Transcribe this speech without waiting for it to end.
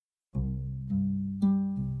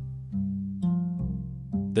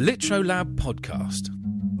The Litro Lab Podcast.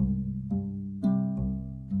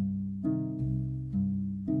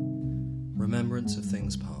 Remembrance of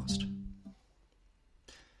things past.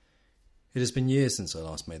 It has been years since I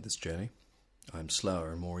last made this journey. I am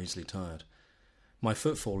slower and more easily tired. My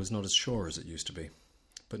footfall is not as sure as it used to be,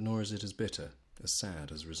 but nor is it as bitter, as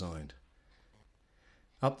sad, as resigned.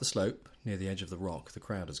 Up the slope, near the edge of the rock, the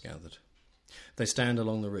crowd has gathered. They stand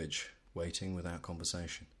along the ridge, waiting without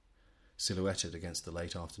conversation, silhouetted against the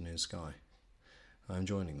late afternoon sky. I am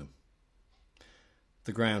joining them.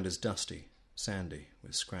 The ground is dusty, sandy,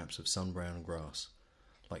 with scraps of sun-browned grass,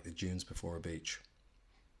 like the dunes before a beach.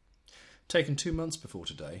 Taken 2 months before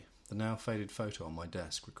today, the now faded photo on my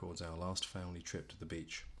desk records our last family trip to the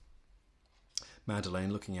beach.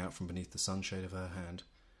 Madeleine looking out from beneath the sunshade of her hand,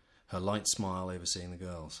 her light smile overseeing the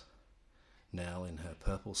girls. Nell in her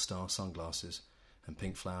purple star sunglasses and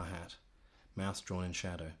pink flower hat, mouth drawn in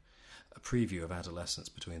shadow, a preview of adolescence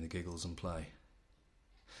between the giggles and play.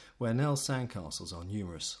 Where Nell's sandcastles are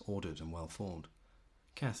numerous, ordered and well-formed,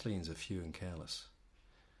 Kathleen's are few and careless.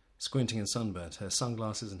 Squinting and sunburnt, her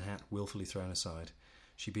sunglasses and hat wilfully thrown aside,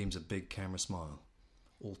 she beams a big camera smile,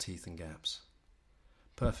 all teeth and gaps.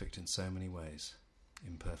 Perfect in so many ways,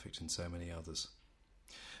 imperfect in so many others.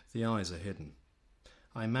 The eyes are hidden.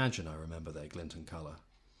 I imagine I remember their glint and colour,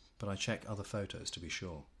 but I check other photos to be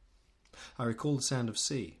sure. I recall the sound of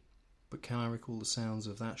sea, but can I recall the sounds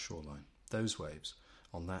of that shoreline, those waves,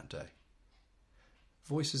 on that day?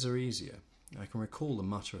 Voices are easier. I can recall the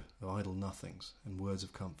mutter of idle nothings and words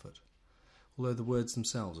of comfort, although the words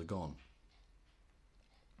themselves are gone.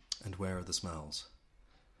 And where are the smells?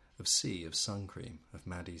 Of sea, of sun cream, of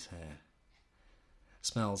Maddie's hair.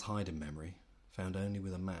 Smells hide in memory, found only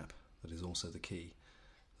with a map that is also the key,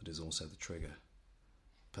 that is also the trigger.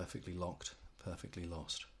 Perfectly locked, perfectly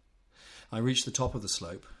lost. I reach the top of the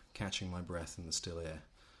slope, catching my breath in the still air.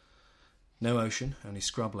 No ocean, only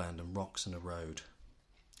scrubland and rocks and a road.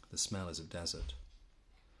 The smell is of desert.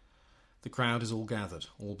 The crowd is all gathered,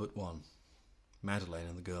 all but one. Madeleine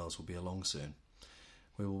and the girls will be along soon.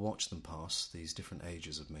 We will watch them pass, these different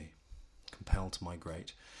ages of me. Compelled to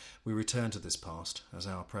migrate, we return to this past as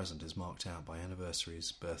our present is marked out by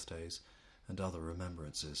anniversaries, birthdays, and other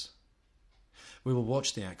remembrances. We will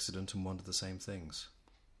watch the accident and wonder the same things.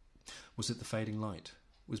 Was it the fading light?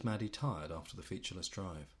 Was Maddie tired after the featureless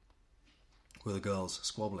drive? Were the girls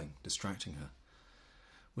squabbling, distracting her?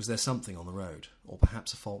 Was there something on the road, or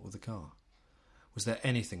perhaps a fault with the car? Was there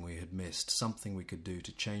anything we had missed, something we could do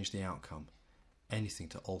to change the outcome, anything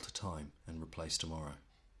to alter time and replace tomorrow?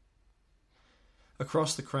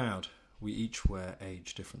 Across the crowd, we each wear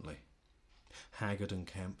age differently. Haggard and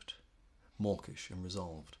kempt, mawkish and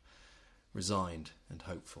resolved, resigned and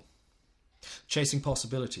hopeful. Chasing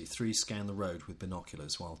possibility, 3 scan the road with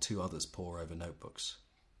binoculars while 2 others pore over notebooks.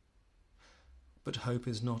 But hope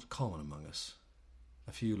is not common among us.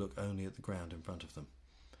 A few look only at the ground in front of them.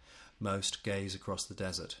 Most gaze across the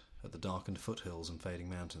desert, at the darkened foothills and fading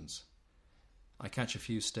mountains. I catch a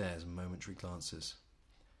few stares and momentary glances.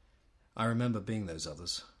 I remember being those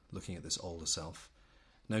others, looking at this older self,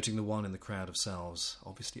 noting the one in the crowd of selves,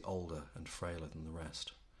 obviously older and frailer than the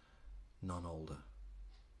rest. None older.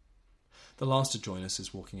 The last to join us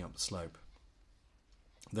is walking up the slope.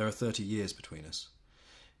 There are 30 years between us.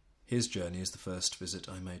 His journey is the first visit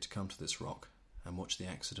I made to come to this rock and watch the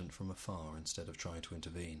accident from afar instead of trying to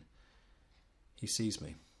intervene. He sees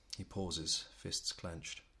me. He pauses, fists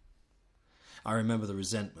clenched. I remember the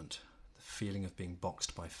resentment, the feeling of being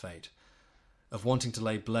boxed by fate, of wanting to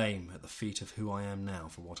lay blame at the feet of who I am now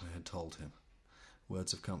for what I had told him.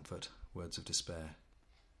 Words of comfort, words of despair.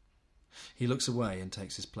 He looks away and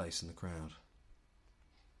takes his place in the crowd.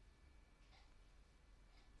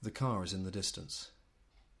 The car is in the distance.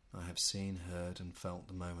 I have seen, heard and felt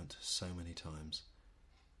the moment so many times.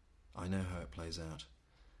 I know how it plays out.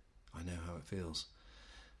 I know how it feels.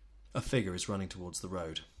 A figure is running towards the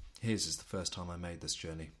road. His is the first time I made this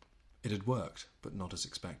journey. It had worked, but not as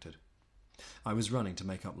expected. I was running to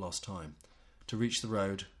make up lost time, to reach the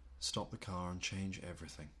road, stop the car and change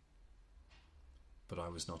everything. But I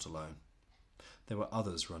was not alone. There were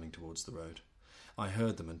others running towards the road. I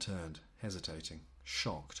heard them and turned, hesitating,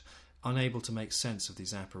 shocked, unable to make sense of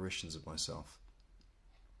these apparitions of myself.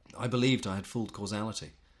 I believed I had fooled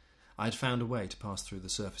causality. I had found a way to pass through the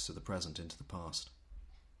surface of the present into the past.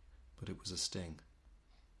 But it was a sting.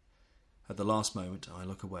 At the last moment, I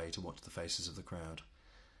look away to watch the faces of the crowd.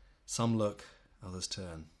 Some look, others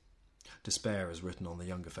turn. Despair is written on the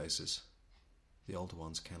younger faces. The older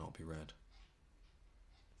ones cannot be read.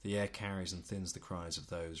 The air carries and thins the cries of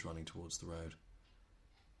those running towards the road.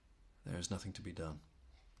 There is nothing to be done,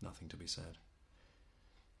 nothing to be said.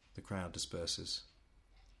 The crowd disperses.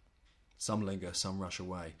 Some linger, some rush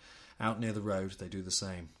away. Out near the road, they do the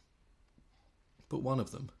same. But one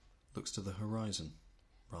of them looks to the horizon,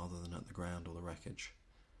 rather than at the ground or the wreckage.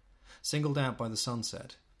 Singled out by the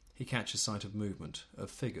sunset, he catches sight of movement,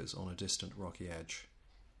 of figures on a distant rocky edge.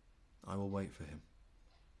 I will wait for him.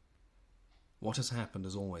 What has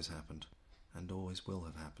always happened, and always will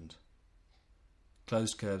have happened.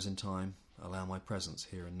 Closed curves in time allow my presence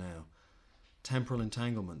here and now. Temporal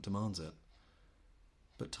entanglement demands it.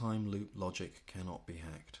 But time loop logic cannot be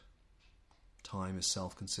hacked. Time is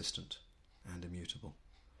self-consistent and immutable.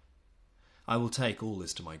 I will take all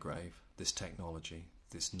this to my grave, this technology,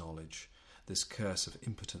 this knowledge, this curse of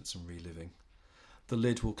impotence and reliving. The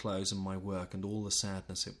lid will close on my work, and all the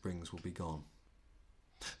sadness it brings will be gone.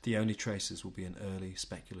 The only traces will be an early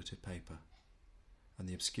speculative paper, and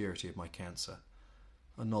the obscurity of my cancer,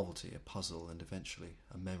 a novelty, a puzzle, and eventually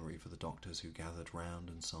a memory for the doctors who gathered round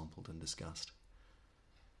and sampled and discussed.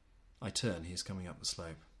 I turn, he is coming up the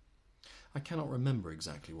slope. I cannot remember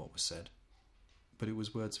exactly what was said, but it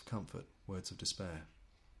was words of comfort, words of despair.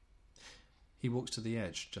 He walks to the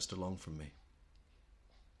edge, just along from me.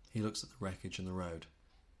 He looks at the wreckage and the road.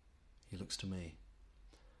 He looks to me.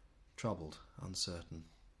 Troubled, uncertain,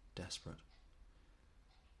 desperate.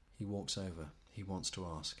 He walks over. He wants to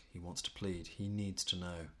ask. He wants to plead. He needs to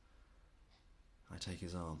know. I take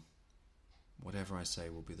his arm. Whatever I say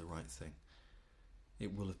will be the right thing.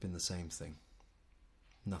 It will have been the same thing.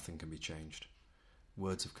 Nothing can be changed.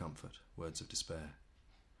 Words of comfort, words of despair.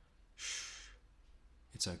 Shh.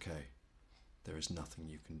 It's okay. There is nothing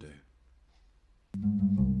you can do.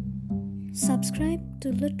 Subscribe to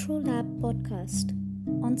Literal Lab Podcast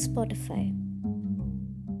on Spotify.